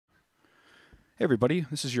Hey everybody,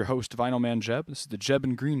 this is your host Vinyl Man Jebb. This is the Jebb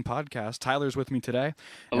and Green podcast. Tyler's with me today,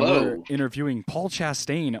 and we're Hello. interviewing Paul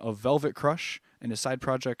Chastain of Velvet Crush and his side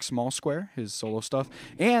project Small Square, his solo stuff,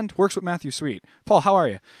 and works with Matthew Sweet. Paul, how are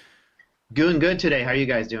you? Doing good today. How are you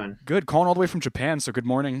guys doing? Good. Calling all the way from Japan, so good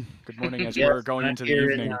morning. Good morning as we're Yes, going I'm into the here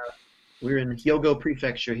in evening. we're in Hyogo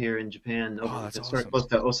Prefecture here in Japan. Oh, that's It's sort awesome. of close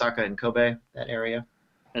to Osaka and Kobe, that area.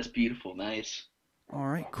 That's beautiful. Nice. All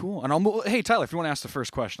right, cool. And hey Tyler, if you want to ask the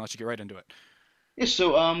first question, I'll let you get right into it. Yeah.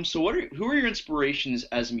 So who are your inspirations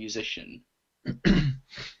as a musician?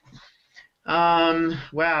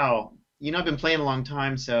 Wow. I've been playing a long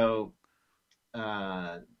time, so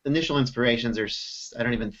initial inspirations I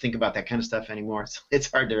don't even think about that kind of stuff anymore. So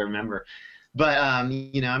it's hard to remember. But I'm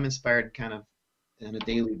inspired kind of on a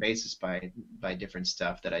daily basis by different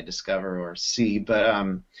stuff that I discover or see. But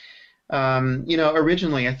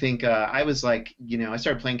originally I think I was like, I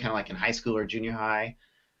started playing kind of like in high school or junior high,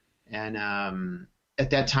 and at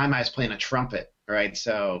that time I was playing a trumpet, right?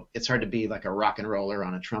 So it's hard to be like a rock and roller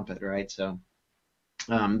on a trumpet, right? So,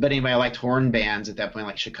 but anyway, I liked horn bands at that point,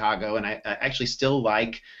 like Chicago, and I actually still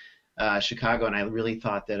like Chicago, and I really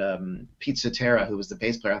thought that Pete Cetera, who was the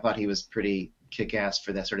bass player, I thought he was pretty kick-ass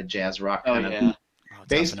for that sort of jazz rock Oh kind of yeah. Oh,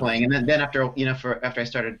 bass definitely. playing. And then after after I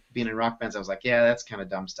started being in rock bands, I was like, yeah, that's kind of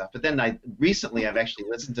dumb stuff. But then I've actually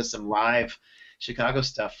listened to some live Chicago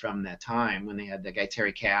stuff from that time when they had the guy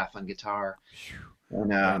Terry Kath on guitar, and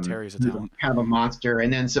Yeah, Terry's a he was talent. kind of a monster.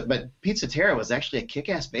 And then but Pete Cetera was actually a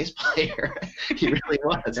kick-ass bass player. He really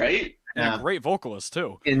was. Right. And a Um, great vocalist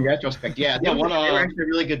too. in retrospect, yeah, Yeah. they were actually a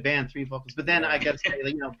really good band, three vocals. But then I got to say,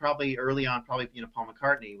 probably early on, Paul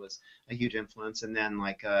McCartney was a huge influence, and then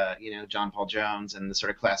John Paul Jones and the sort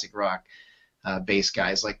of classic rock bass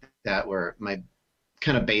guys like that were my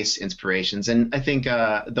kind of bass inspirations. And I think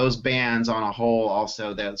those bands on a whole,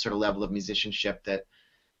 also the sort of level of musicianship that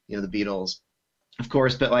the Beatles, of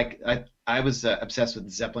course, but like I was obsessed with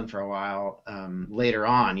Zeppelin for a while. Later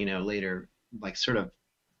on, later like sort of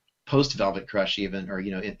post Velvet Crush even, or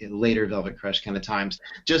in later Velvet Crush kind of times,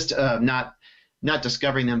 just not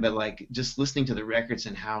discovering them, but like just listening to the records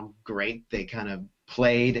and how great they kind of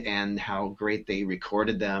played and how great they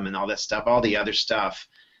recorded them and all that stuff, all the other stuff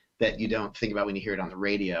that you don't think about when you hear it on the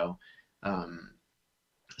radio.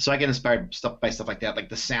 So I get inspired by stuff like that, like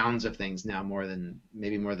the sounds of things now more than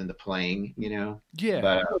the playing, Yeah.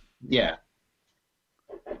 But yeah.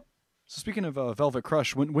 So speaking of Velvet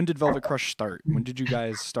Crush, when did Velvet Crush start? When did you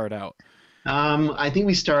guys start out? I think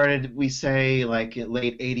we started, we say, like in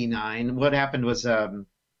late '89. What happened was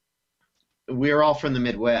we were all from the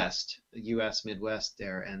Midwest, the U.S. Midwest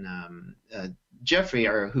there, and Jeffrey,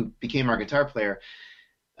 who became our guitar player,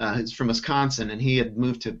 is from Wisconsin, and he had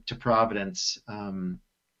moved to Providence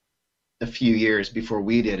a few years before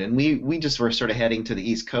we did, and we just were sort of heading to the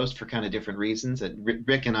East Coast for kind of different reasons. That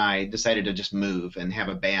Rick and I decided to just move and have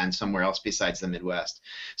a band somewhere else besides the Midwest.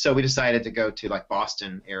 So we decided to go to like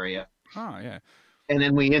Boston area, Oh yeah. and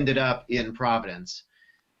then we ended up in Providence.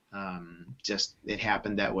 Just it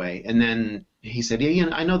happened that way. And then he said, "Yeah,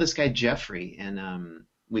 I know this guy Jeffrey," and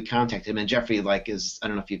we contacted him. And Jeffrey, I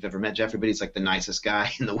don't know if you've ever met Jeffrey, but he's like the nicest guy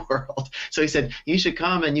in the world. So he said, "You should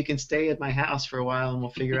come and you can stay at my house for a while, and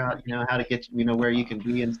we'll figure out, how to get, where you can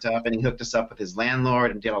be and stuff." And he hooked us up with his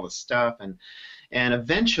landlord and did all the stuff. And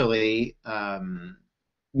eventually,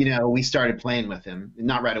 we started playing with him.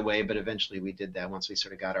 Not right away, but eventually we did that once we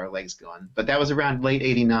sort of got our legs going. But that was around late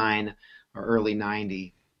 '89 or early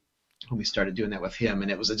 '90 when we started doing that with him, and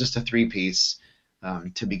it was just a three-piece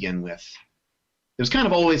to begin with. It was kind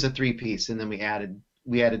of always a three-piece, and then we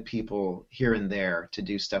added people here and there to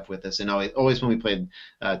do stuff with us, and always when we played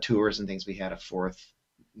tours and things, we had a fourth,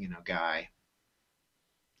 guy.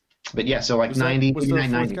 But yeah, so like Was 90, was the 89,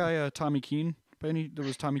 fourth 90. guy Tommy Keene? There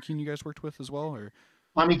was Tommy Keene you guys worked with as well, or?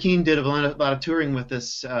 Tommy Keene did a lot of touring with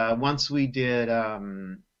us. Once we did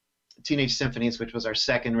Teenage Symphonies, which was our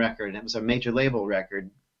second record, and it was a major label record.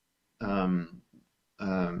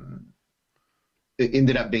 It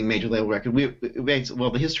ended up being a major label record.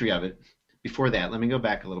 The history of it. Before that, let me go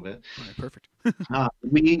back a little bit. All right, perfect.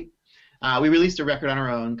 We released a record on our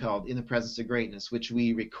own called "In the Presence of Greatness," which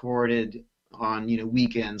we recorded on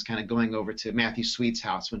weekends, kind of going over to Matthew Sweet's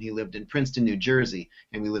house when he lived in Princeton, New Jersey,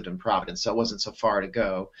 and we lived in Providence, so it wasn't so far to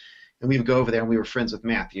go. And we would go over there, and we were friends with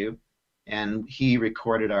Matthew, and he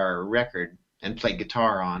recorded our record and played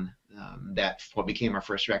guitar on what became our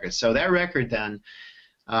first record. So that record then.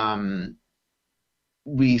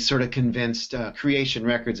 We sort of convinced Creation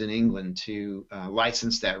Records in England to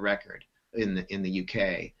license that record in the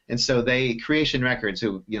UK, and so Creation Records,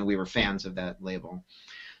 who we were fans of that label,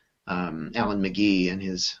 Alan McGee and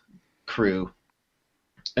his crew,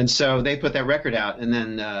 And so they put that record out, and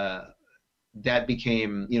then that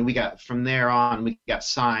became, we got, from there on, we got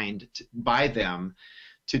signed by them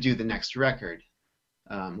to do the next record,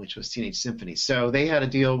 which was Teenage Symphonies. So they had a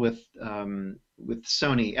deal with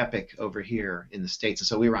Sony Epic over here in the States, and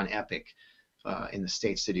so we were on Epic in the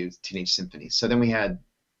States to do Teenage Symphonies. So then we had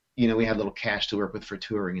a little cash to work with for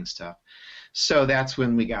touring and stuff. So that's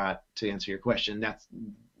when we got, to answer your question, that's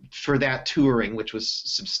for that touring, which was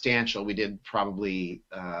substantial. We did probably,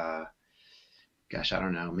 gosh, I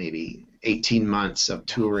don't know, maybe 18 months of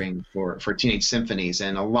touring for Teenage Symphonies,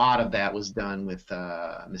 and a lot of that was done with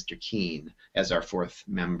Mr. Keene as our fourth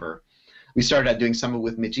member. We started out doing some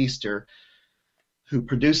with Mitch Easter, who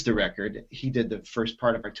produced the record. He did the first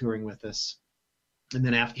part of our touring with us, and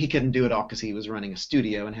then after, he couldn't do it all because he was running a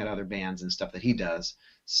studio and had other bands and stuff that he does.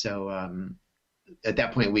 So at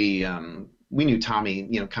that point, we knew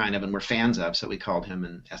Tommy, kind of, and were fans of, so we called him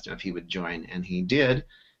and asked him if he would join, and he did.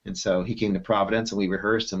 And so he came to Providence, and we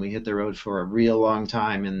rehearsed, and we hit the road for a real long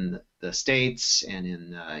time in the States and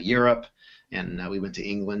in Europe, and we went to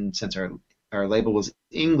England. Since our label was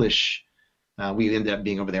English, we ended up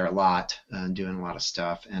being over there a lot and doing a lot of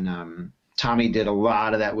stuff. And Tommy did a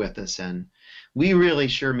lot of that with us, and we really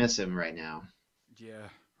sure miss him right now. Yeah,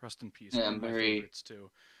 rest in peace. Yeah, I'm very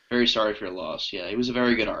sorry for your loss. Yeah, he was a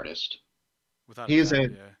very good artist. He's a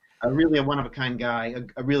really a one-of-a-kind guy,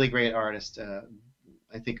 a really great artist.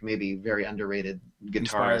 I think maybe very underrated guitarist.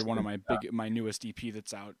 Inspired one of my newest EP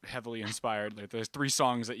that's out, heavily inspired. Like, there's 3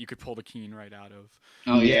 songs that you could pull the Keene right out of.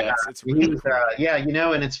 Oh yeah, it's really cool. Yeah,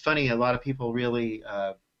 and it's funny. A lot of people really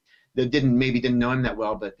that didn't know him that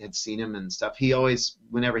well, but had seen him and stuff. He always,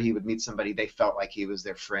 whenever he would meet somebody, they felt like he was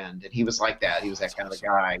their friend, and he was like that. He was that kind of a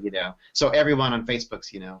guy, So everyone on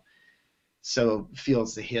Facebook's, so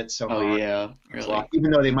feels the hit so hard. Oh yeah, really.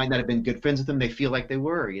 Even though they might not have been good friends with him, they feel like they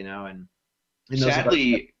were, and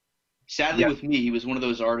sadly, with me, he was one of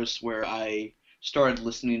those artists where I started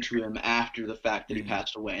listening to him after the fact that he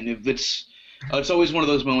passed away, and if it's always one of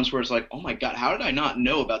those moments where it's like, oh my God, how did I not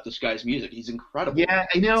know about this guy's music? He's incredible. Yeah,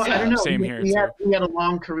 I know. I don't know. Same here. He had a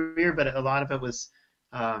long career, but a lot of it was,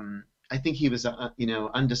 I think he was,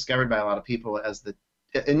 undiscovered by a lot of people as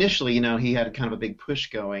initially, he had kind of a big push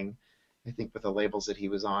going, I think, with the labels that he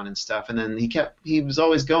was on and stuff, and then he was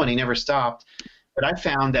always going. He never stopped. But I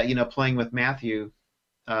found that, playing with Matthew,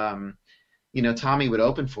 Tommy would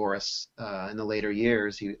open for us in the later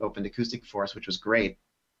years. He opened acoustic for us, which was great.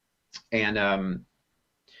 And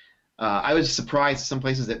I was surprised some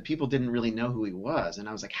places that people didn't really know who he was. And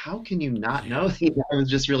I was like, how can you not know? I was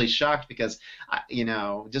just really shocked because,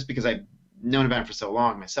 just because I've known about him for so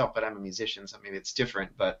long myself, but I'm a musician, so maybe it's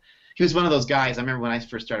different. But he was one of those guys. I remember when I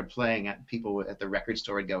first started playing, people at the record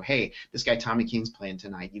store would go, hey, this guy Tommy Keene's playing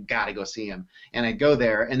tonight. You've got to go see him. And I'd go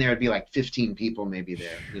there, and there would be like 15 people maybe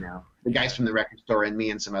there, the guys from the record store and me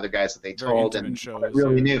and some other guys that they told and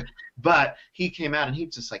really knew. But he came out, and he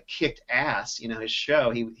just like kicked ass, his show.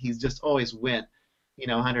 He's just always went,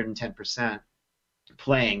 110%.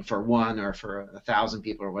 Playing for one or for 1,000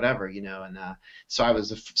 people or whatever, and so I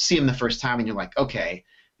was see him the first time, and you're like, okay,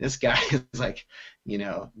 this guy is like,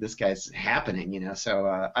 this guy's happening, so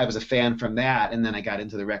I was a fan from that, and then I got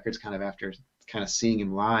into the records kind of after kind of seeing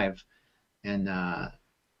him live, and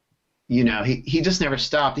he just never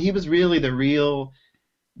stopped. He was really the real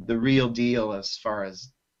deal as far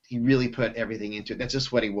as he really put everything into it. That's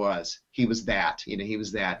just what he was. He was that, he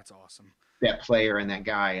was that. That's awesome. That player and that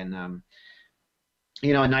guy, and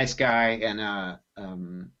a nice guy and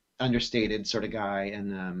understated sort of guy,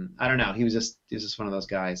 and I don't know. He was just one of those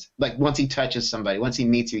guys. Like, once he touches somebody, once he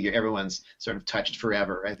meets you, everyone's sort of touched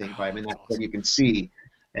forever, I think, by him, and that's what you can see.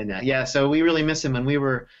 And so we really miss him. And we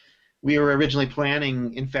were originally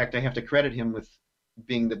planning. In fact, I have to credit him with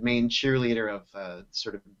being the main cheerleader of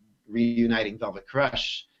sort of reuniting Velvet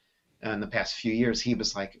Crush in the past few years. He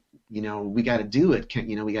was like, we got to do it.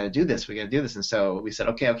 We got to do this. We got to do this. And so we said,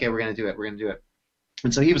 okay, we're going to do it. We're going to do it.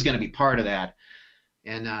 And so he was going to be part of that.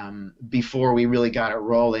 And before we really got it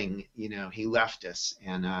rolling, he left us,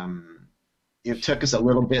 and it took us a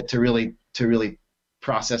little bit to really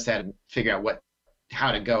process that and figure out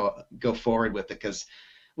how to go forward with it, because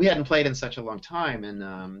we hadn't played in such a long time,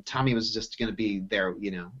 and Tommy was just going to be there. We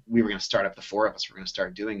were going to start up, the 4 of us were going to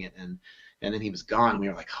start doing it, and then he was gone. We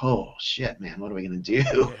were like, oh shit, man, what are we going to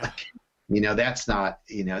do? Yeah. That's not,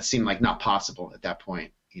 it seemed like not possible at that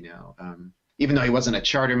point. Even though he wasn't a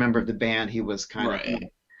charter member of the band, he was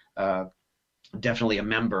kind of definitely a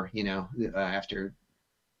member, after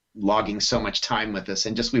logging so much time with us,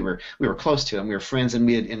 and just we were close to him. We were friends, and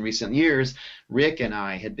we had in recent years, Rick and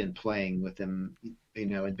I had been playing with him,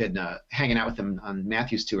 had been hanging out with him on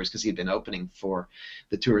Matthew's tours because he'd been opening for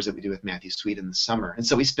the tours that we do with Matthew Sweet in the summer, and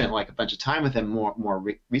so we spent like a bunch of time with him more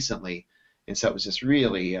recently, and so it was just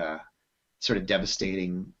really sort of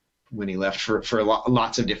devastating when he left for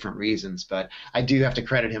lots of different reasons. But I do have to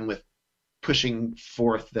credit him with pushing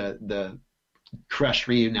forth the Crush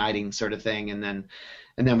reuniting sort of thing, and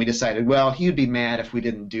then we decided, well, he would be mad if we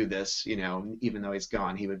didn't do this, even though he's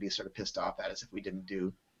gone, he would be sort of pissed off at us if we didn't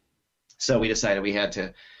do. So we decided we had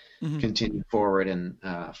to continue forward and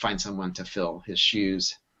find someone to fill his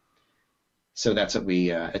shoes. So that's what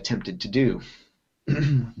we attempted to do.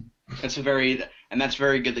 That's very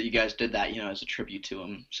good that you guys did that, as a tribute to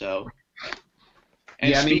him. So. And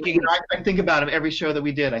yeah, I think about him every show that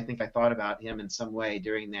we did. I think I thought about him in some way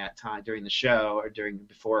during that time, during the show, or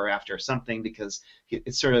before or after something, because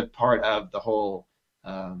it's sort of part of the whole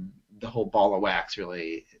ball of wax.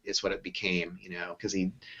 Really, is what it became. Because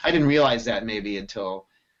I didn't realize that maybe until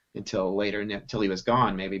later, until he was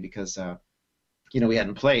gone. Maybe because we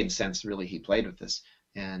hadn't played since really he played with us,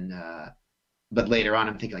 and but later on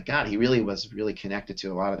I'm thinking like, God, he really was really connected to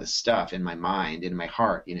a lot of this stuff in my mind, in my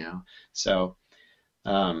heart. So.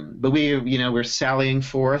 But we're sallying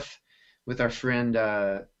forth with our friend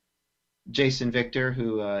Jason Victor,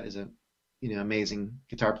 who is a amazing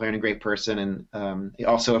guitar player and a great person, and he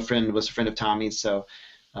also was a friend of Tommy's. So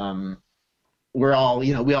we're all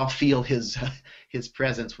we all feel his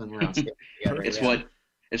presence when we're on stage together.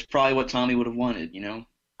 It's probably what Tommy would have wanted,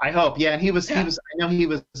 I hope, yeah. And he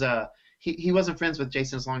wasn't friends with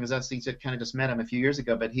Jason as long as us. He kind of just met him a few years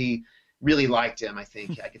ago, but he really liked him. I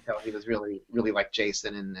think I could tell he was really liked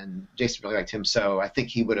Jason, and Jason really liked him. So I think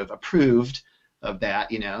he would have approved of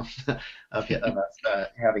that, of us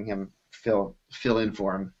having him fill in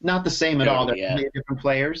for him. Not the same at all. They're different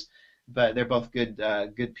players, but they're both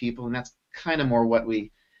good people, and that's kind of more what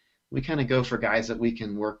we kind of go for, guys that we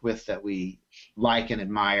can work with, that we like and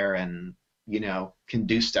admire, and can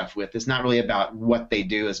do stuff with. It's not really about what they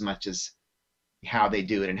do as much as how they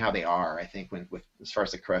do it and how they are, I think, as far as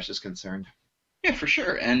the Crush is concerned. Yeah, for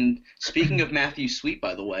sure. And speaking of Matthew Sweet,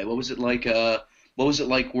 by the way, what was it like? What was it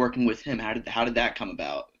like working with him? How did that come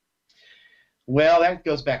about? Well, that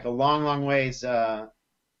goes back a long, long ways.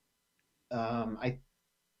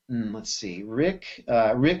 Let's see. Rick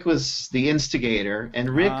was the instigator, and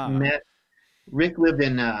Rick lived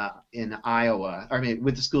in Iowa.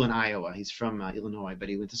 Went to school in Iowa. He's from Illinois, but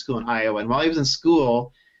he went to school in Iowa. And while he was in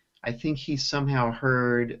school, I think he somehow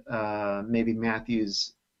heard maybe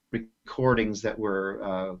Matthew's recordings that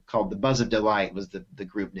were called The Buzz of Delight was the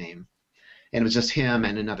group name. And it was just him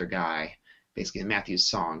and another guy, basically, in Matthew's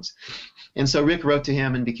songs. And so Rick wrote to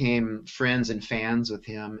him and became friends and fans with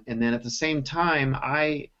him. And then at the same time,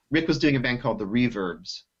 Rick was doing a band called The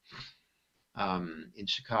Reverbs in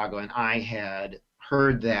Chicago, and I had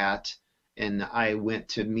heard that, and I went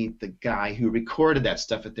to meet the guy who recorded that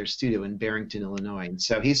stuff at their studio in Barrington, Illinois. And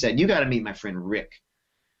so he said, "You got to meet my friend Rick,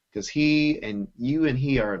 because he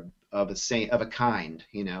are of a kind,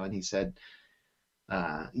 And he said,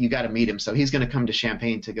 "You got to meet him." So he's going to come to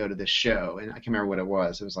Champaign to go to this show, and I can't remember what it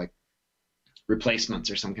was. It was like Replacements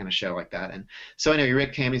or some kind of show like that. And so anyway,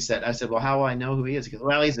 Rick came. I said, "Well, how will I know who he is?" He goes,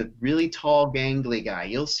 "Well, he's a really tall, gangly guy.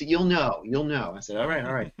 You'll see. You'll know. I said, "All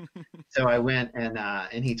right." So I went,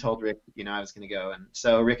 and he told Rick, I was going to go. And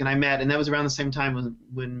so Rick and I met, and that was around the same time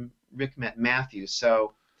when Rick met Matthew.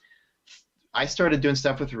 So I started doing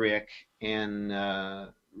stuff with Rick, and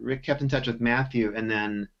Rick kept in touch with Matthew, and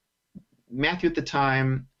then Matthew at the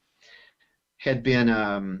time had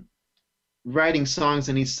been writing songs,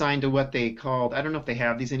 and he signed to what they called, I don't know if they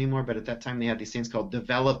have these anymore, but at that time they had these things called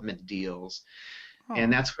development deals. Oh.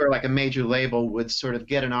 And that's where like a major label would sort of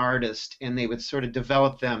get an artist, and they would sort of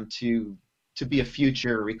develop them to be a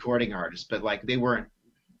future recording artist, but like they weren't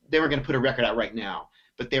going to put a record out right now,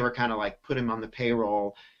 but they were kind of like put him on the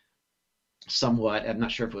payroll somewhat. I'm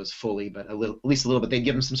not sure if it was fully, but at least a little bit. They'd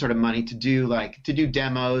give them some sort of money to do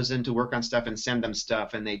demos and to work on stuff and send them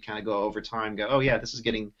stuff, and they'd kind of go over time, go, "Oh yeah, this is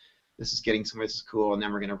getting somewhere, this is cool," and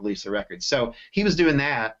then we're going to release a record. So he was doing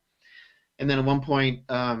that, and then at one point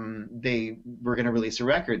they were going to release a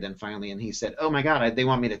record then finally, and he said, "Oh my God, they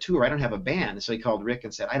want me to tour. I don't have a band." So he called Rick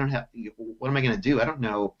and said, "What am I going to do? I don't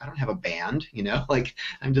know. I don't have a band, like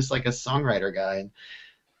I'm just like a songwriter guy, and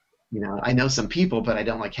I know some people, but I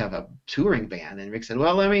don't have a touring band." And Rick said,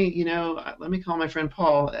 "Well, let me call my friend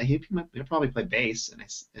Paul. He'll probably play bass."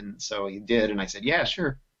 And so he did, and I said, "Yeah,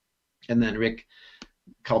 sure." And then Rick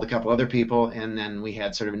called a couple other people, and then we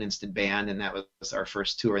had sort of an instant band, and that was our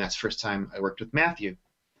first tour, and that's the first time I worked with Matthew.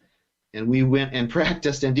 and we went and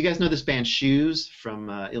practiced. And do you guys know this band Shoes from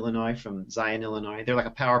Illinois, from Zion, Illinois? They're like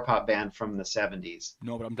a power pop band from the 70s.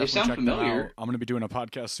 No, but I'm They definitely sound checking them familiar. out. I'm going to be doing a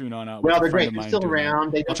podcast soon on with Well, a they're friend great. of They're mine still doing that.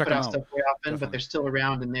 around. They I'll don't check put them out out. stuff very often, Definitely. but they're still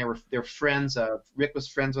around, and they're friends. Rick was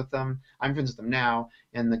friends with them. I'm friends with them now,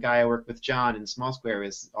 and the guy I work with, John in Small Square,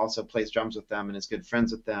 is also plays drums with them and is good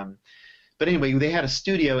friends with them. But anyway, they had a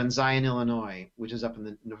studio in Zion, Illinois, which is up in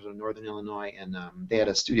the northern Illinois, and they had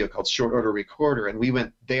a studio called Short Order Recorder, and we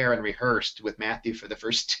went there and rehearsed with Matthew for the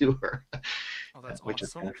first tour, Oh, that's which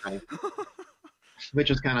awesome. was kind of funny. Which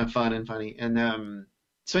was kind of fun and funny. And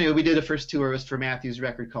so anyway, we did a first tour. It was for Matthew's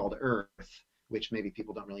record called Earth, which maybe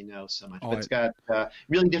people don't really know so much. Oh, But it's got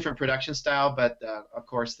really different production style, but of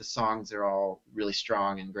course the songs are all really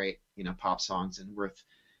strong and great, pop songs and worth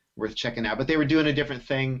checking out. But they were doing a different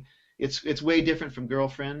thing. It's way different from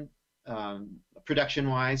Girlfriend,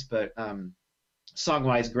 production-wise, but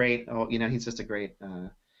song-wise, great. Oh, he's just a great,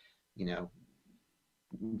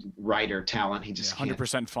 writer talent. He just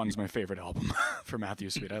 100% Fun's my favorite album for Matthew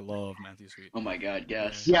Sweet. I love Matthew Sweet. Oh my God,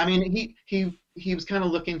 yes. Yeah, I mean, he was kind of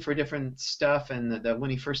looking for different stuff, and when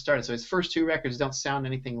he first started, so his first two records don't sound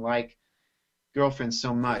anything like Girlfriend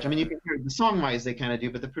so much. I mean, you can hear the song-wise they kind of do,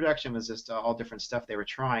 but the production was just all different stuff they were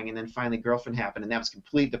trying, and then finally Girlfriend happened, and that was a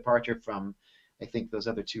complete departure from, I think, those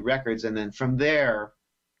other two records, and then from there,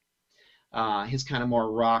 his kind of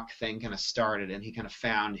more rock thing kind of started, and he kind of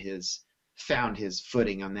found his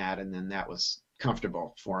footing on that, and then that was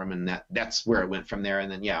comfortable for him, and that's where it went from there, and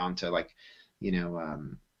then onto like,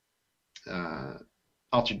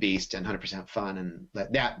 Altered Beast and 100% Fun, and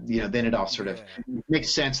that then it all sort of makes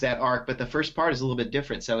sense, that arc. But the first part is a little bit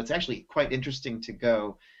different, so it's actually quite interesting to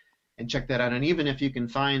go and check that out. And even if you can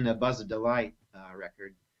find a Buzz of Delight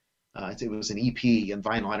record, it was an EP and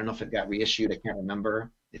vinyl. I don't know if it got reissued. I can't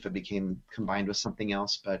remember if it became combined with something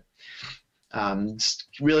else, but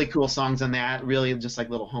really cool songs on that. Really just like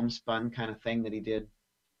little homespun kind of thing that he did.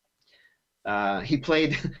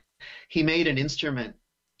 He made an instrument.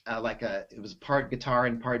 It was part guitar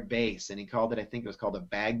and part bass, and he called it, I think it was called a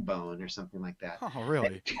backbone or something like that. Oh,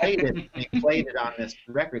 really? He played it on this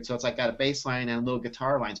record, so it's like got a bass line and little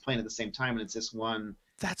guitar lines playing at the same time, and it's this one.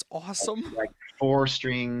 That's awesome. Like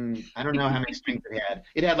 4-string, I don't know how many strings it had.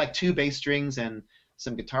 It had like 2 bass strings and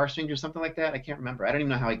some guitar strings or something like that. I can't remember. I don't even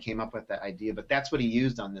know how he came up with that idea, but that's what he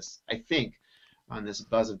used on this, I think, on this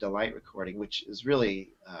Buzz of Delight recording, which is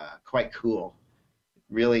really quite cool.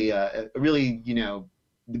 Really,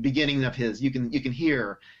 the beginning of his, you can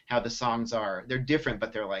hear how the songs are. They're different,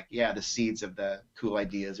 but they're like, the seeds of the cool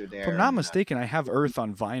ideas are there. If I'm not mistaken, I have Earth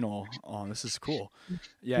on vinyl. Oh, this is cool.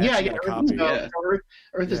 Earth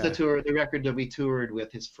is the record that we toured with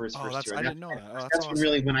his first tour. I didn't know that. Oh, that's awesome.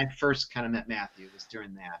 really when I first kind of met Matthew, was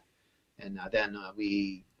during that. And then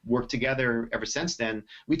we worked together ever since then.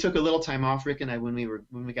 We took a little time off, Rick and I, when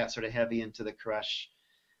we got sort of heavy into the Crush,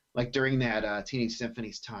 like during that Teenage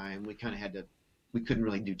Symphonies time, we couldn't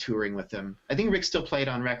really do touring with him. I think Rick still played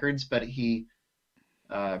on records, but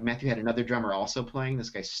Matthew had another drummer also playing, this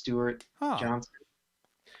guy Stuart Johnson.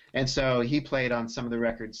 And so he played on some of the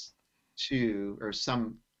records too,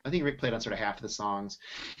 I think Rick played on sort of half of the songs,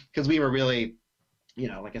 because we were really,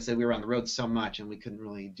 like I said, we were on the road so much and we couldn't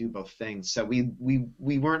really do both things. So we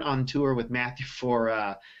weren't on tour with Matthew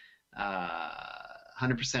for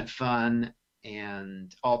 100% Fun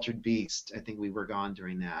and Altered Beast. I think we were gone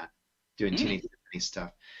during that, doing Teenage Symphony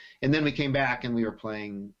stuff. And then we came back and we were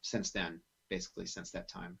playing since then, basically since that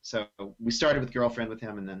time. So we started with Girlfriend with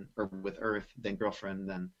him, or with Earth, then Girlfriend,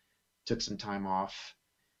 then took some time off,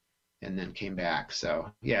 and then came back.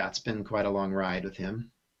 So it's been quite a long ride with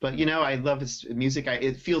him. But I love his music.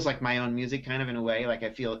 It feels like my own music, kind of, in a way. Like,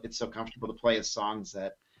 I feel it's so comfortable to play his songs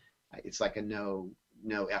that it's like a no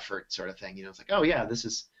effort sort of thing. It's like, oh yeah, this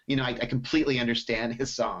is, I completely understand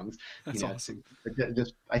his songs. That's awesome.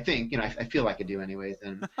 Just, I think, I feel like I do anyways,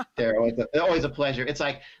 and they're always a pleasure. It's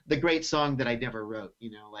like the great song that I never wrote.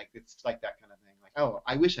 Like, it's like that kind of thing. Like, oh,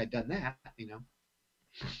 I wish I'd done that.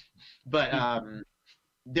 But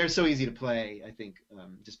they're so easy to play. I think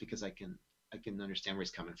just because I can understand where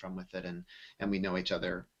he's coming from with it, and we know each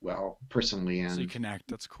other well personally, and so you connect.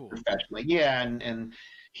 That's cool. Professionally, and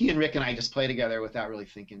he and Rick and I just play together without really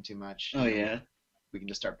thinking too much. Oh yeah. We can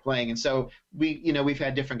just start playing, and so we've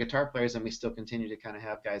had different guitar players, and we still continue to kind of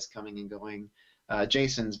have guys coming and going.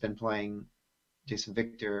 Jason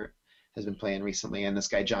Victor has been playing recently, and this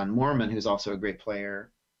guy John Mormon, who's also a great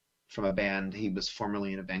player from a band. He was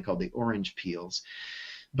formerly in a band called the Orange Peels.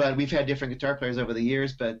 But we've had different guitar players over the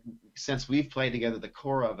years, but since we've played together, the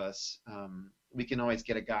core of us, we can always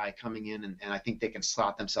get a guy coming in, and I think they can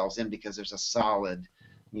slot themselves in because there's a solid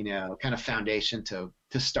kind of foundation to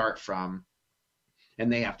start from,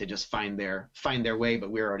 and they have to just find their way,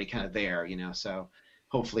 but we're already kind of there, so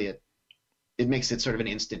hopefully it makes it sort of an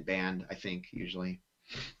instant band, I think, usually.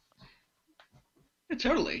 Yeah,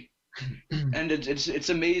 totally. And it's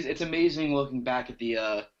amazing looking back at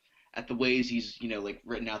the ways he's like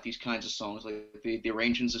written out these kinds of songs, like the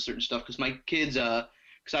arrangements of certain stuff. Because my kids,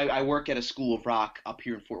 because I work at a school of rock up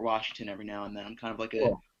here in Fort Washington every now and then. I'm kind of like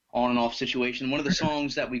a on and off situation. One of the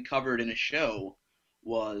songs that we covered in a show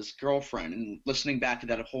was Girlfriend, and listening back to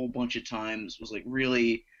that a whole bunch of times was like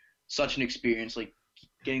really such an experience, like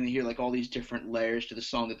getting to hear like all these different layers to the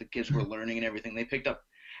song that the kids were learning and everything. They picked up,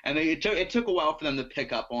 and it took a while for them to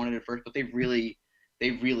pick up on it at first, but they really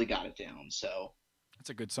got it down. So That's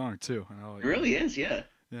a good song too. it really is, yeah.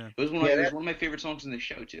 Yeah. It was one of my favorite songs in the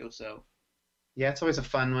show too. So yeah, it's always a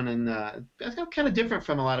fun one, and it's kind of different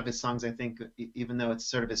from a lot of his songs, I think. Even though it's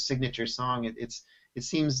sort of his signature song, it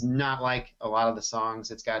seems not like a lot of the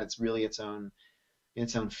songs. It's got its own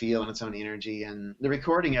feel and its own energy, and the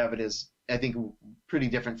recording of it is, I think, pretty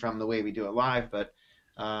different from the way we do it live. But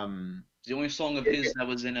the only song of his that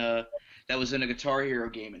was in a Guitar Hero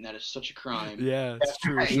game, and that is such a crime. Yeah, it's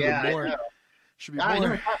true. Should Yeah, be more. I know. Should be I more.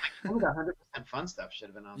 never thought some of the 100% fun stuff should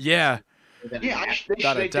have been on. Yeah. Yeah,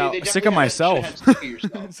 Without a doubt. they Sick of definitely myself. should have Sick of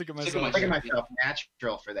Yourself. Sick of Sick myself. of Look at myself,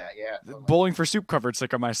 natural for that, yeah. Totally. Bowling for Soup covered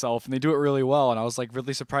Sick of Myself, and they do it really well, and I was like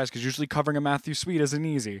really surprised because usually covering a Matthew Sweet isn't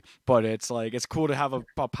easy, but it's cool to have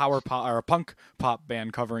a power pop or a punk pop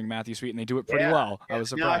band covering Matthew Sweet, and they do it pretty well. Yeah. I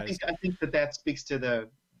was No, surprised. I think that speaks to the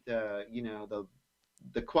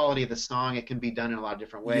quality of the song. It can be done in a lot of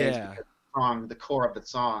different ways. Yeah. Because the core of the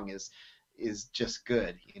song is just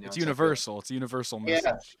good. It's universal. It's a universal message.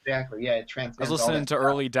 Yeah, exactly. Yeah, it transcends. I was listening to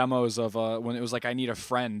early demos of when it was like I Need a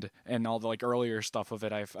Friend and all the like earlier stuff of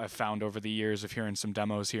it I've found over the years of hearing some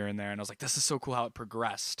demos here and there, and I was like, this is so cool how it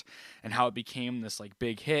progressed and how it became this like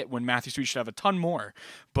big hit when Matthew Sweet should have a ton more.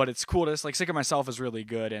 But it's cool to like Sick of Myself is really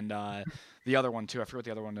good, and the other one too, I forget what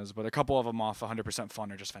the other one is, but a couple of them off 100%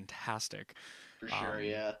 Fun are just fantastic. For sure,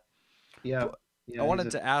 yeah. Yeah. I wanted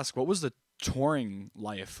to ask, what was the touring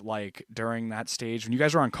life like during that stage when you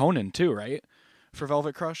guys were on Conan too, right? For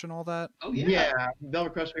Velvet Crush and all that. Oh yeah. Yeah,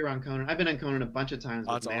 Velvet Crush, we were on Conan. I've been on Conan a bunch of times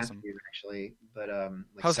with That's Matthew, awesome. actually. But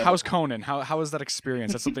how's Conan? How was that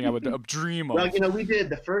experience? That's something I would dream of. Well, we did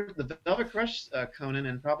the Velvet Crush Conan,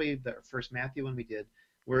 and probably the first Matthew one we did.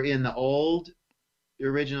 We're in the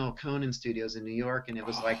original Conan studios in New York, and it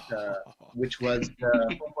was like which was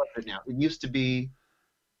what was it now? It used to be.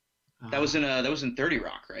 That was in 30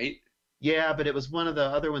 Rock, right? Yeah, but it was one of the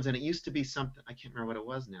other ones, and it used to be something, I can't remember what it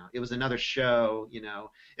was now. It was another show, It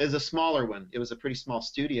was a smaller one. It was a pretty small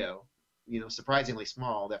studio, surprisingly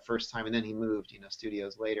small that first time, and then he moved,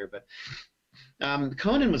 studios later. But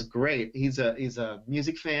Conan was great. He's a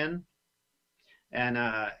music fan, and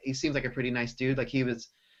he seems like a pretty nice dude. Like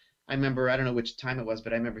I remember, I don't know which time it was,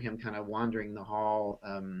 but I remember him kind of wandering the hall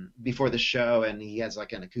before the show, and he has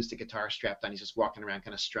like an acoustic guitar strapped on. He's just walking around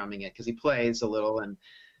kind of strumming it because he plays a little, and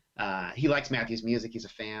he likes Matthew's music. He's a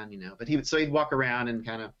fan, But he'd walk around and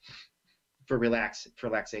kind of for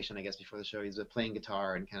relaxation, I guess, before the show. He's playing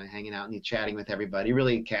guitar and kind of hanging out and he's chatting with everybody.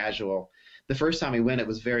 Really casual. The first time we went, it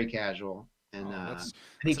was very casual. And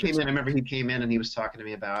he came in. I remember he came in and he was talking to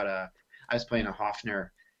me about. I was playing a Hofner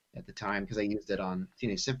at the time because I used it on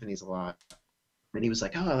Teenage Symphonies a lot. And he was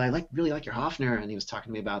like, "Oh, I really like your Hofner," and he was talking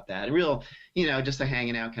to me about that. And real, just a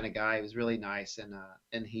hanging out kind of guy. He was really nice,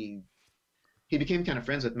 and he became kind of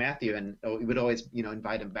friends with Matthew, and we would always,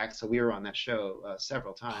 invite him back. So we were on that show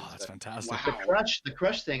several times. Oh, that's fantastic. Wow. The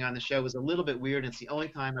Crush thing on the show was a little bit weird. It's the only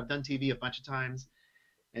time I've done TV a bunch of times,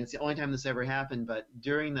 and it's the only time this ever happened. But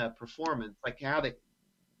during the performance, like do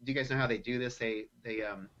you guys know how they do this? They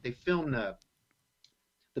film the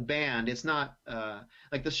band. It's not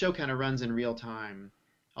like the show kind of runs in real time,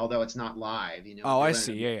 although it's not live. Oh, I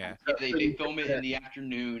see. Yeah. They film it in the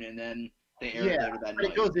afternoon and then they air it later that but night.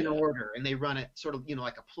 it goes in order, and they run it sort of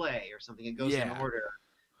like a play or something. It goes in order,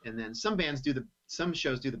 and then some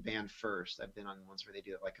shows do the band first. I've been on ones where they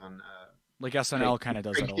do it like on like SNL kind of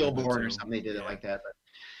does it a little bit Billboard too. or something. They did it like that.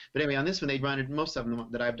 But anyway, on this one, they run it. Most of them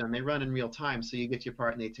that I've done, they run in real time. So you get your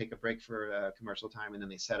part, and they take a break for commercial time, and then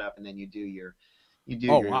they set up, and then you do your thing,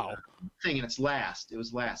 and it was last.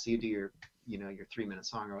 So you do your 3-minute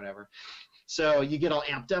song or whatever. So you get all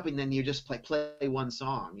amped up, and then you just play one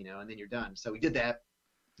song, and then you're done. So we did that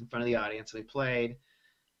in front of the audience, and we played.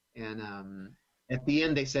 And at the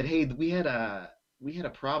end, they said, "Hey, we had a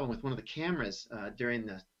problem with one of the cameras during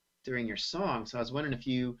your song. So I was wondering if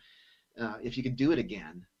you could do it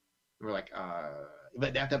again." And we're like,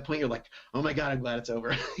 but at that point, you're like, "Oh my God, I'm glad it's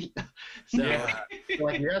over." So we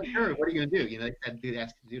We're like, yeah, sure. What are you gonna do? They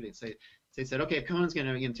asked to do it. So they said, okay, if Conan's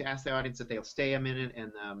gonna to ask the audience that they'll stay a minute,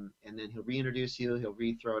 and then he'll reintroduce you. He'll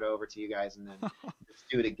re-throw it over to you guys, and then let's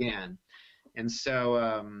do it again. And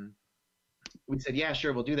so we said, yeah,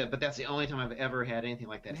 sure, we'll do that. But that's the only time I've ever had anything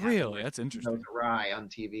like that happen. Really? That's interesting. It was awry on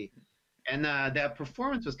TV. And that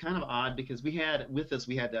performance was kind of odd because we had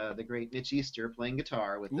the great Mitch Easter playing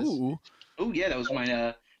guitar with us. Ooh. Oh yeah, that was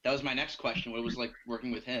my next question. What it was like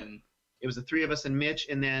working with him. It was the three of us and Mitch,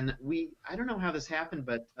 and then I don't know how this happened,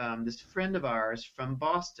 but this friend of ours from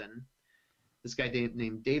Boston, this guy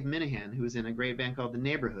named Dave Minahan, who was in a great band called The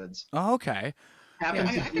Neighborhoods. Oh, okay.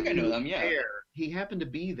 I think I know them, yeah. He happened to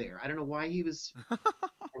be there. I don't know why he was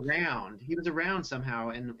around. He was around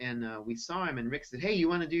somehow, and we saw him, and Rick said, hey, you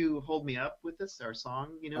want to do Hold Me Up with us, our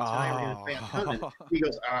song, tonight? We're going to play on Conan. He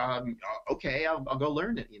goes, okay, I'll go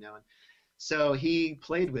learn it, And so he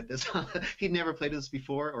played with us. He'd never played with us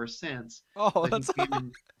before or since. Oh,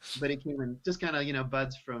 But he came in just kind of,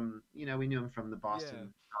 buds from, we knew him from the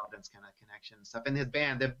Boston Providence kind of connection and stuff. And his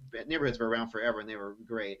band, the Neighborhoods were around forever, and they were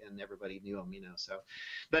great, and everybody knew him, So,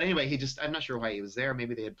 but anyway, I'm not sure why he was there.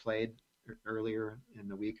 Maybe they had played earlier in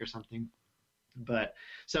the week or something. But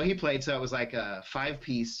so he played. So it was like a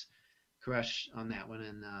 5-piece Crush on that one,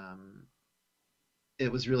 and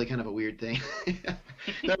it was really kind of a weird thing.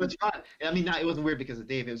 That was fun. I mean, it wasn't weird because of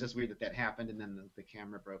Dave. It was just weird that happened, and then the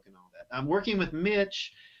camera broke and all that. I'm working with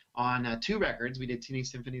Mitch on 2 records. We did Teeny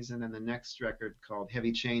Symphonies, and then the next record called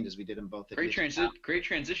Heavy Changes. We did them both. Great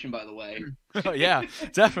transition, by the way. Yeah,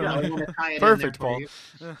 definitely. Perfect, Paul.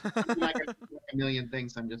 Like a million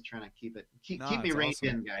things. I'm just trying to keep me reined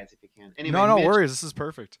in, guys, if you can. Anyway, no Mitch, worries. This is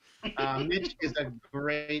perfect. Mitch is a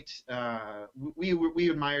great. We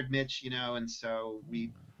admired Mitch, and so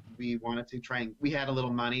we wanted to try and we had a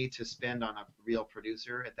little money to spend on a real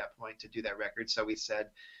producer at that point to do that record. So we said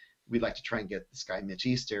we'd like to try and get this guy Mitch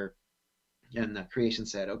Easter, and the Creation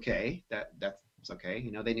said, okay, that's okay.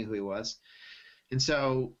 They knew who he was, and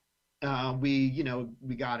so we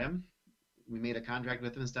got him. We made a contract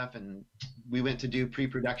with him and stuff, and we went to do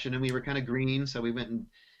pre-production, and we were kind of green, so we went and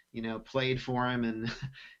played for him, and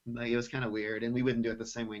it was kind of weird, and we wouldn't do it the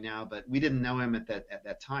same way now, but we didn't know him at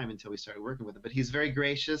that time until we started working with him. But he's very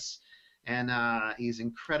gracious, and he's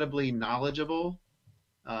incredibly knowledgeable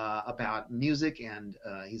about music, and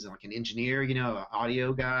he's like an engineer, an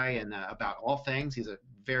audio guy, and about all things. He's a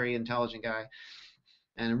very intelligent guy,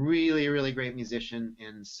 and a really, really great musician,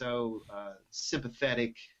 and so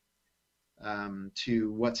sympathetic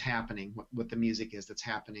to what's happening, what the music is that's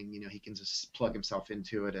happening. He can just plug himself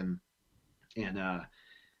into it, and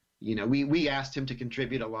we asked him to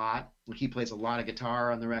contribute a lot. He plays a lot of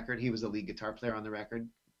guitar on the record. He was the lead guitar player on the record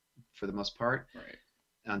for the most part, right,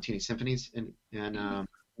 on Teeny Symphonies, and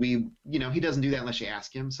we he doesn't do that unless you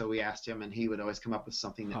ask him. So we asked him, and he would always come up with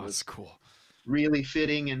something that was cool, really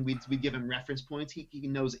fitting, and we'd give him reference points. He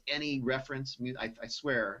knows any reference. I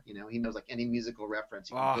swear, he knows like any musical reference.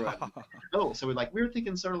 So we were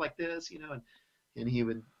thinking sort of like this, and he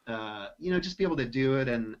would, just be able to do it,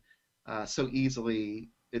 and so easily.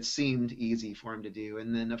 It seemed easy for him to do,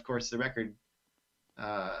 and then of course the record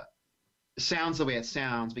sounds the way it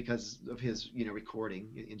sounds because of his, recording,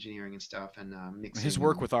 engineering and stuff, and mixing. His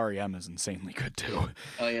work with REM is insanely good too.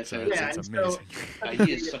 Oh yeah, so it's amazing.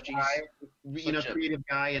 He is such a creative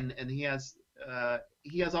guy, and he has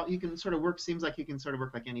all. You can sort of work. Seems like you can sort of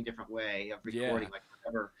work like any different way of recording, like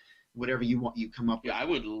whatever you want. You come up with. I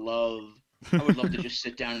would love to just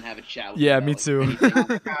sit down and have a chat with him. Yeah, me too.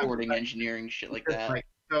 Recording, engineering, shit like that. Like,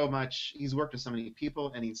 so much. He's worked with so many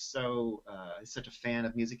people, and he's so he's such a fan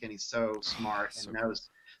of music, and he's so smart and knows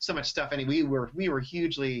so much stuff. And we were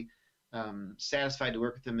hugely satisfied to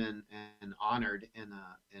work with him and honored. And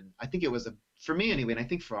I think it was for me anyway, and I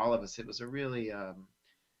think for all of us, it was a really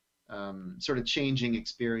sort of changing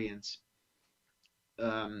experience.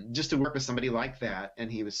 Just to work with somebody like that, and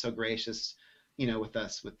he was so gracious, with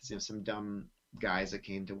us, with some dumb guys that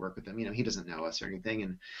came to work with him. He doesn't know us or anything,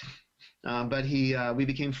 and. But we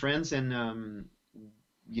became friends, and I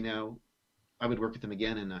would work with him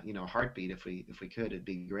again in a heartbeat if we could. It'd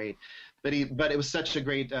be great. But it was such a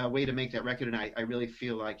great way to make that record, and I really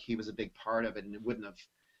feel like he was a big part of it, and it wouldn't have.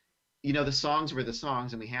 The songs were the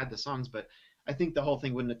songs, and we had the songs, but I think the whole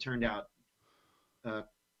thing wouldn't have turned out.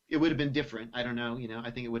 It would have been different. I don't know. I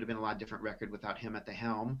think it would have been a lot different record without him at the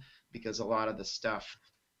helm, because a lot of the stuff.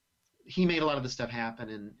 He made a lot of the stuff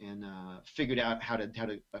happen, and figured out how to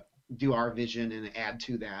do our vision and add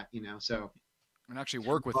to that, so. And actually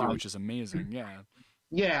work with you, which is amazing, yeah.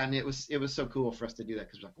 Yeah, and it was so cool for us to do that,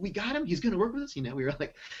 because we're like, we got him, he's going to work with us,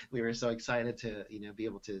 we were so excited to, be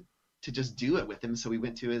able to just do it with him. So we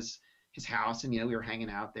went to his his house, and we were hanging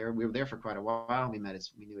out there. We were there for quite a while. We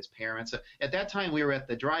knew his parents. At that time, we were at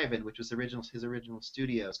the Drive-In, which was his original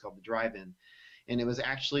studio. It's called the Drive-In, and it was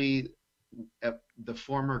actually the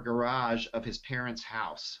former garage of his parents'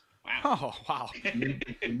 house. Wow. Oh, wow.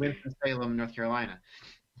 In Winston-Salem, North Carolina.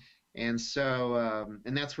 And so,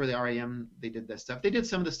 and that's where the REM, they did that stuff. They did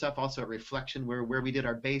some of the stuff also at Reflection, where we did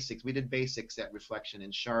our basics. We did basics at Reflection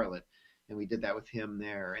in Charlotte, and we did that with him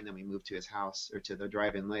there. And then we moved to his house, or to the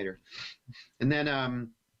Drive-In later. And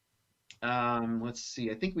then, let's see,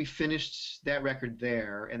 I think we finished that record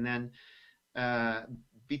there. And then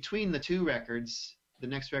between the two records, the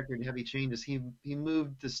next record, Heavy Changes, he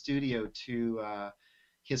moved the studio to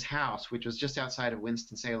his house, which was just outside of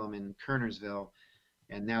Winston-Salem in Kernersville.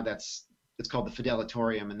 And now it's called the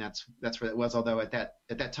Fidelatorium, and that's where it was. Although at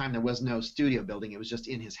that time there was no studio building, it was just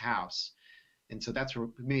in his house, and so that's where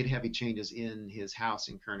we made Heavy Changes, in his house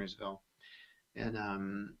in Kernersville. And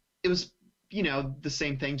it was the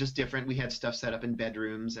same thing, just different. We had stuff set up in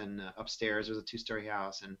bedrooms, and upstairs was a 2-story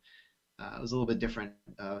house, and it was a little bit different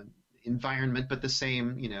environment, but the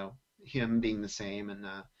same. Him being the same, and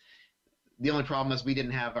the only problem was we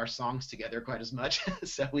didn't have our songs together quite as much,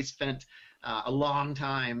 so we spent a long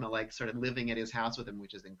time like sort of living at his house with him,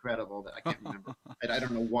 which is incredible. That I can't remember. I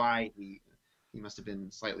don't know why he must have been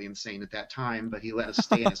slightly insane at that time, but he let us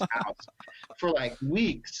stay in his house for like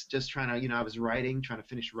weeks, just trying to, I was trying to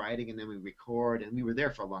finish writing, and then we record, and we were there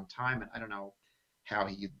for a long time, and I don't know how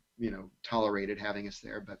he, tolerated having us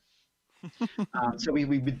there, but so we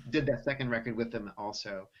did that second record with him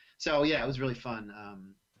also. So yeah, it was really fun.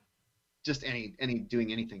 Just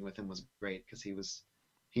doing anything with him was great, because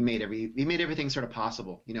he made everything sort of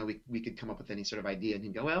possible. We could come up with any sort of idea, and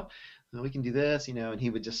he'd go, well, we can do this, and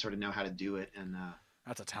he would just sort of know how to do it. And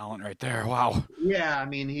that's a talent right there. Wow. Yeah, I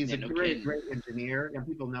mean, he's a great engineer, and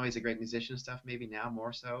people know he's a great musician and stuff. Maybe now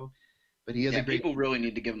more so, but he is a great. People really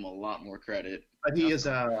need to give him a lot more credit. But he is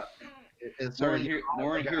Warren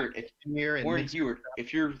Hewitt,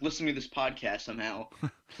 if you're listening to this podcast somehow,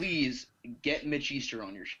 please get Mitch Easter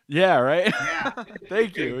on your show. Yeah, right? Yeah.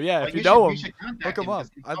 Thank you. Yeah, if you know him, hook him up.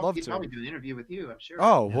 I'd love to. He'll probably do an interview with you, I'm sure.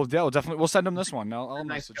 Oh, well, yeah, we'll send him this one. I'll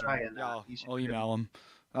nice message guy, him. and, I'll email him.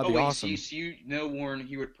 That'd be awesome. So you know Warren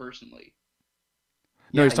Hewitt personally?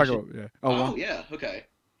 No, he's talking about, yeah. Oh, yeah, okay.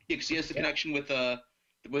 Yeah, because he has the connection with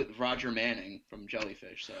Roger Manning from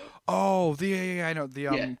Jellyfish. So. Oh, I know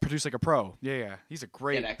the Produce Like a Pro. Yeah, he's a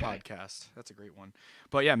great podcast. That's a great one.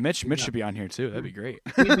 But yeah, Mitch should be on here too. That'd be great.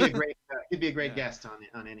 He'd be a great guest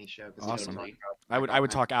on any show. Awesome. I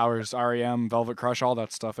would talk hours, REM, Velvet Crush, all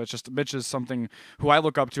that stuff. It's just Mitch is something who I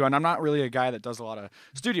look up to, and I'm not really a guy that does a lot of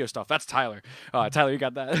studio stuff. That's Tyler. Tyler, you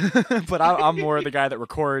got that. But I'm more the guy that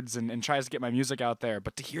records and tries to get my music out there.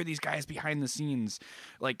 But to hear these guys behind the scenes,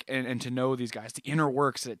 like, and to know these guys, the inner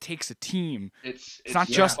works, that it takes a team. It's not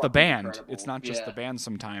just the band. Incredible. It's not just the band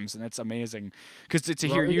sometimes, and it's amazing because to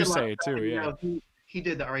hear you say it too. Yeah. He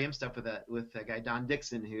did the REM stuff with that guy Don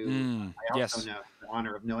Dixon, who I also know the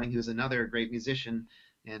honor of knowing, who's another great musician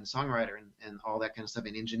and songwriter and all that kind of stuff,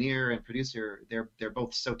 and engineer and producer. They're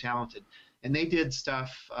both so talented, and they did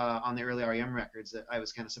stuff on the early REM records that I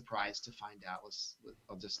was kind of surprised to find out was,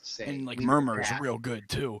 I'll just say, and like Murmur is real good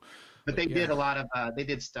too. But they did a lot of they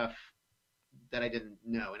did stuff that I didn't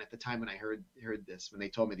know, and at the time when I heard this, when they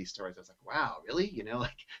told me these stories, I was like, wow, really?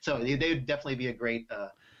 So they would definitely be a great.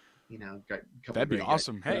 That'd be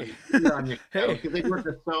awesome. Guys. Hey, because they worked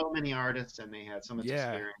with so many artists, and they had so much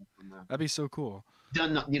experience. That'd be so cool.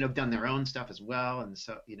 Done their own stuff as well, and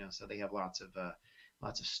so so they have lots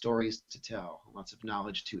of stories to tell, lots of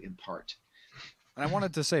knowledge to impart. And I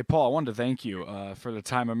wanted to say, Paul, I wanted to thank you for the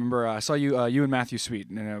time. I remember I saw you and Matthew Sweet,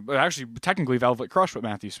 but actually technically Velvet Crush with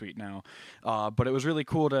Matthew Sweet now. But it was really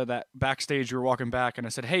cool that backstage you were walking back, and I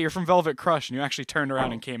said, hey, you're from Velvet Crush, and you actually turned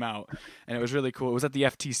around and came out. And it was really cool. It was at the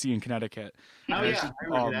FTC in Connecticut. Oh, yeah, I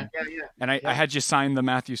remember that. Yeah. And I had you sign the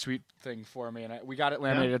Matthew Sweet thing for me, and we got it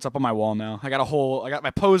laminated. Yeah. It's up on my wall now. I got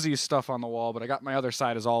my Posey stuff on the wall, but I got my other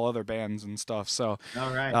side is all other bands and stuff. So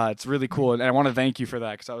all right. It's really cool, and I want to thank you for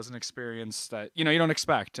that, because that was an experience that you don't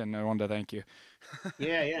expect, and I wanted to thank you.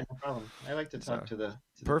 Yeah, no problem. I like to talk to the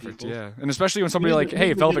perfect, people. Yeah, and especially when somebody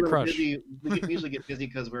hey, Velvet Crush. We usually get busy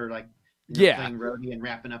because we're like playing roadie and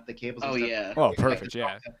wrapping up the cables. Oh, and stuff. yeah. Oh, perfect.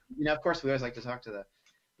 Yeah. Of course, we always like to talk to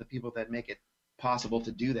the people that make it possible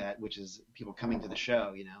to do that, which is people coming to the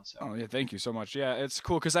show, So. Oh yeah, thank you so much. Yeah, it's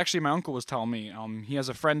cool because actually my uncle was telling me he has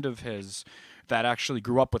a friend of his that actually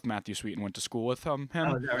grew up with Matthew Sweet and went to school with him.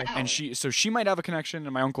 Oh, is that right? And she might have a connection,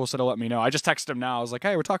 and my uncle said to let me know. I just texted him now. I was like,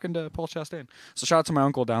 hey, we're talking to Paul Chastain. So shout out to my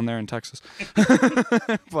uncle down there in Texas.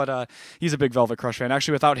 But he's a big Velvet Crush fan.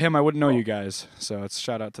 Actually, without him, I wouldn't know you guys. So it's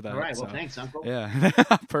shout out to that. All right. So, Well, thanks, Uncle. yeah,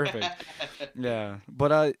 perfect. Yeah,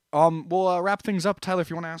 but we'll wrap things up. Tyler, if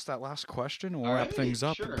you want to ask that last question, we'll wrap things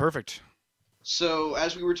up. Sure. Perfect. So,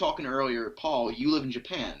 as we were talking earlier, Paul, you live in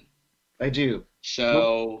Japan. I do.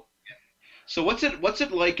 So what's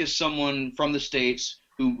it like as someone from the States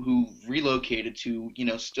who relocated to,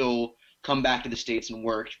 still come back to the States and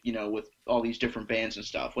work, with all these different bands and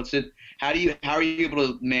stuff? How are you able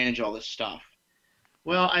to manage all this stuff?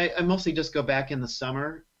 Well, I mostly just go back in the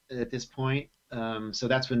summer at this point. So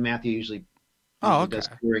that's when Matthew usually does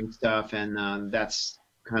touring stuff, and that's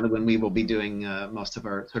kind of when we will be doing most of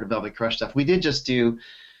our sort of Velvet Crush stuff. We did just do,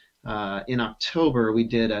 in October, we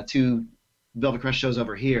did 2 Velvet Crush shows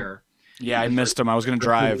over here. Yeah, I missed them. I was going to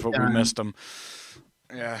drive, but we missed them.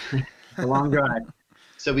 Yeah. A long drive.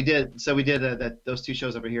 So we did those 2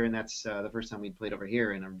 shows over here, and that's the first time we played over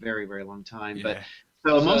here in a very, very long time. Yeah. But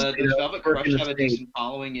so mostly does Velvet Crush have a decent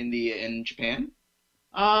following in Japan?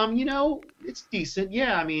 It's decent.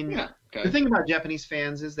 Yeah, I mean, okay. The thing about Japanese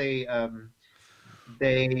fans is they're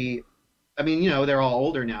all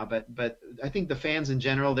older now, but I think the fans in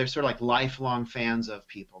general, they're sort of like lifelong fans of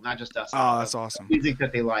people, not just us. Oh, that's awesome. Music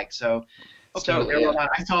that they like. So totally,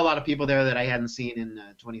 I saw a lot of people there that I hadn't seen in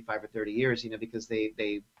 25 or 30 years, because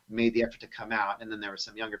they made the effort to come out, and then there were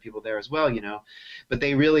some younger people there as well, but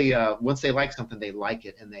they really, once they like something, they like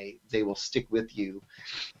it, and they will stick with you.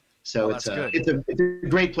 So it's a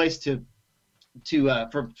great place to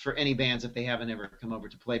for any bands if they haven't ever come over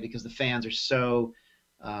to play, because the fans are so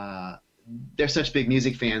they're such big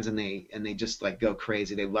music fans, and they just like go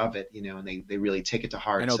crazy. They love it, and they really take it to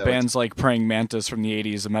heart. I know bands like Praying Mantis from the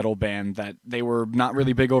 80s, a metal band that they were not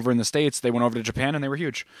really big over in the States. They went over to Japan and they were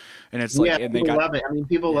huge. And it's like, and people love it. I mean,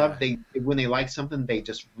 people love when they like something, they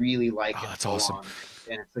just really like it. That's awesome.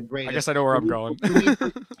 And it's a great. I guess I know where I'm going.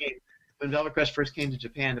 When Velvet Crush first came to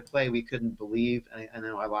Japan to play, we couldn't believe. I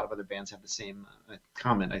know a lot of other bands have the same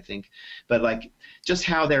comment, I think, but like just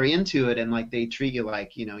how they're into it, and like they treat you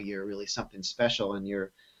like you're really something special, and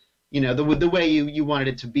you're the way you wanted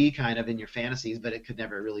it to be kind of in your fantasies, but it could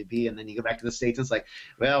never really be. And then you go back to the States, and it's like,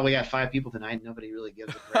 well, we got 5 people tonight, nobody really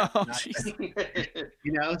gives a crap. Oh, so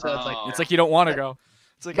it's like you don't want to go.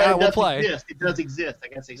 It's like, we'll play. It does exist. I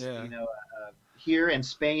guess here and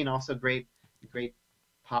Spain also great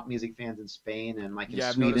pop music fans in Spain, and like in Sweden.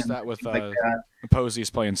 I've noticed that with Posey's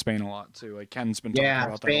playing Spain a lot too. Like Ken's been talking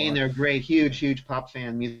about Spain, that a lot. they're great, huge pop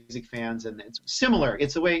music fans, and it's similar. I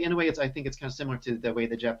think it's kind of similar to the way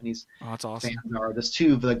the Japanese that's awesome. fans are. There's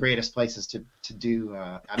 2 of the greatest places to do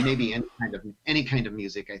maybe any kind of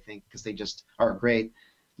music, I think, because they just are great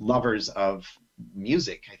lovers of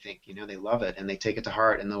music. I think they love it and they take it to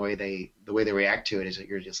heart, and the way they react to it is that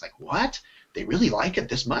you're just like, what? They really like it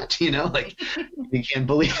this much, like you can't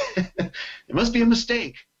believe it. It must be a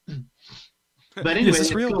mistake. But anyway,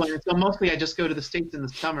 it's cool. So mostly I just go to the States in the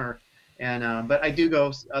summer, and but I do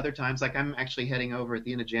go other times. Like I'm actually heading over at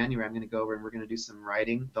the end of January. I'm going to go over and we're going to do some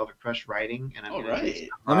writing, Velvet Crush writing, and I'm going to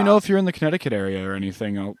let me know if you're in the Connecticut area or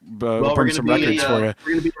anything. I'll bring some records for you.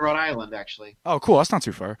 We're going to be in Rhode Island, actually. Oh, cool. That's not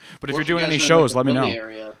too far. But if you're doing any shows, let me know.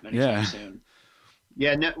 Yeah.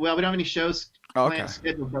 Well, we don't have any shows planned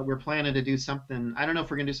scheduled, but we're planning to do something. I don't know if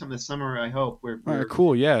we're gonna do something this summer. I hope. All right,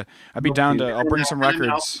 cool. Yeah, I'd be down to. I'll bring some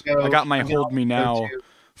records. I got my Hold Me Now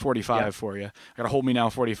 45 for you. I got a Hold Me Now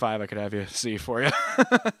 45. I could have you see for you.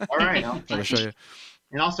 All right, I'll show you.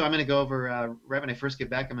 And also, I'm going to go over right when I first get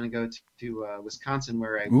back. I'm going to go to Wisconsin,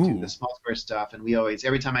 where I do the small square stuff. And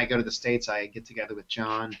every time I go to the States, I get together with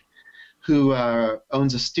John, who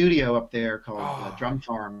owns a studio up there called Drum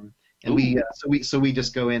Farm. And we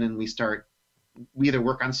just go in and we either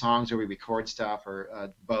work on songs or we record stuff,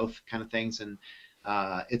 or both kind of things. And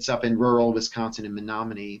it's up in rural Wisconsin in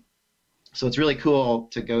Menominee. So it's really cool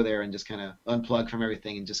to go there and just kind of unplug from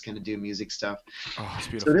everything and just kind of do music stuff. Oh, that's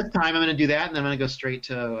beautiful. So this time I'm going to do that, and then I'm going to go straight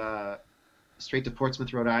to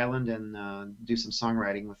Portsmouth, Rhode Island, and do some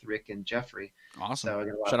songwriting with Rick and Jeffrey. Awesome.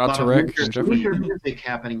 So Shout out to Rick and Jeffrey. Winter music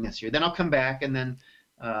happening this year. Then I'll come back and then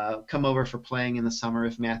come over for playing in the summer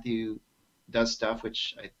if Matthew does stuff,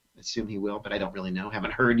 which I assume he will, but I don't really know.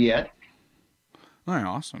 Haven't heard yet. All right,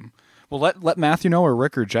 awesome. Well, let Matthew know, or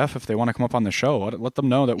Rick or Jeff, if they want to come up on the show. Let them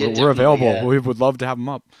know that we're available. Yeah. We would love to have them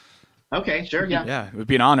up. Okay, sure, yeah. Yeah, it would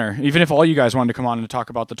be an honor. Even if all you guys wanted to come on and talk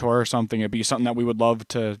about the tour or something, it'd be something that we would love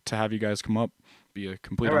to have you guys come up. Be a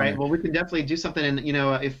complete honor. All right, well, we can definitely do something. And,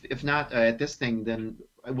 if not at this thing, then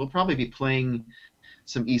we'll probably be playing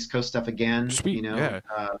some East Coast stuff again. Sweet, You know,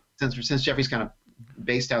 yeah. Since Jeffrey's kind of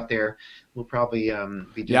based out there, we'll probably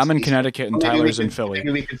be doing Yeah, I'm some in East Connecticut and Tyler's in Philly.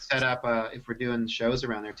 Maybe we could set up if we're doing shows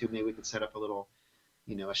around there too. Maybe we could set up a little,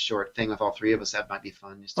 you know, a short thing with all three of us. That might be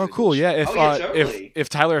fun. Just Oh, cool. Yeah. If totally. if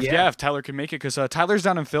Tyler if Tyler can make it, because Tyler's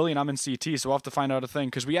down in Philly and I'm in CT, so we'll have to find out a thing.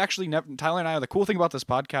 Because we actually Tyler and I, the cool thing about this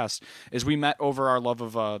podcast is we met over our love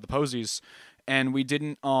of the Posies. And we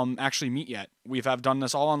didn't actually meet yet. Have done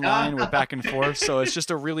this all online. We're back and forth, so it's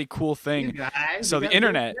just a really cool thing. So the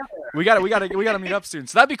internet, we got to meet up soon.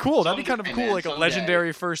 So that'd be cool. That'd be kind of cool. Like a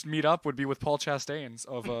legendary first meetup would be with Paul Chastain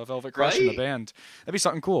of Velvet Crush in the band. That'd be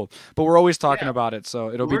something cool. But we're always talking about it,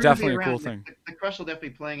 so it'll be definitely a cool thing. The Crush will definitely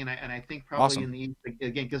be playing, and I think probably in the East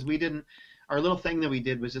again, because we didn't. Our little thing that we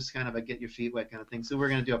did was just kind of a get your feet wet kind of thing. So we're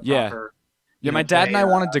gonna do a proper. Yeah, my dad and I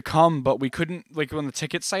wanted to come, but we couldn't, like, on the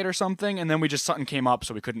ticket site or something, and then something came up,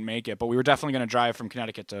 so we couldn't make it. But we were definitely going to drive from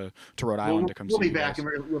Connecticut to Rhode Island to come see you guys. We'll be back,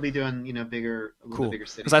 and we'll be doing, you know, bigger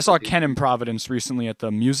cities. Because I saw Ken in Providence recently at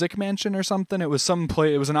the Music Mansion or something. It was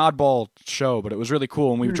it was an oddball show, but it was really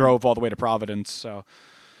cool, and we drove all the way to Providence, so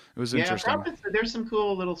it was interesting. Providence, there's some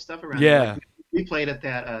cool little stuff around. Yeah. Like, we played at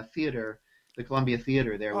that theater, the Columbia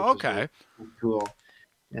Theater there, which was really cool.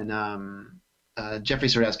 And Jeffrey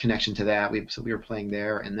sort of has connection to that. So we were playing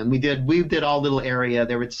there, and then we did all little area.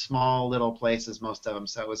 There were small little places, most of them.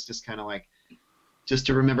 So it was just kind of like just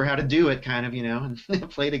to remember how to do it, kind of, you know, and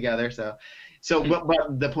play together. So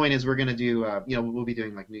but the point is, we're gonna do, you know, we'll be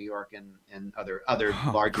doing like New York and other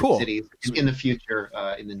larger cities in the future.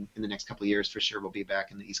 In the next couple of years, for sure, we'll be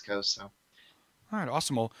back in the East Coast. So. All right,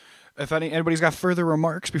 awesome. Well, if anybody's got further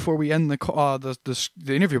remarks before we end the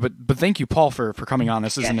interview, but thank you, Paul, for coming on.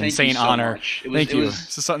 This is an insane honor. Thank you.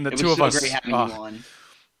 This is something that two of us. Great having you on.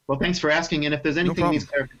 Well, thanks for asking. And if there's anything that needs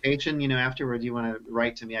clarification, you know, afterward, you want to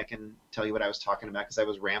write to me, I can tell you what I was talking about because I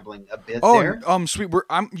was rambling a bit there. Oh, sweet.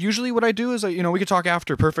 I'm usually what I do is, you know, we could talk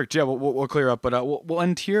after. Perfect. Yeah, we'll clear up, but we'll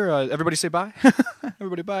end here. Everybody say bye.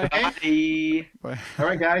 Everybody bye. Bye. All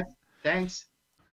right, guys. Thanks.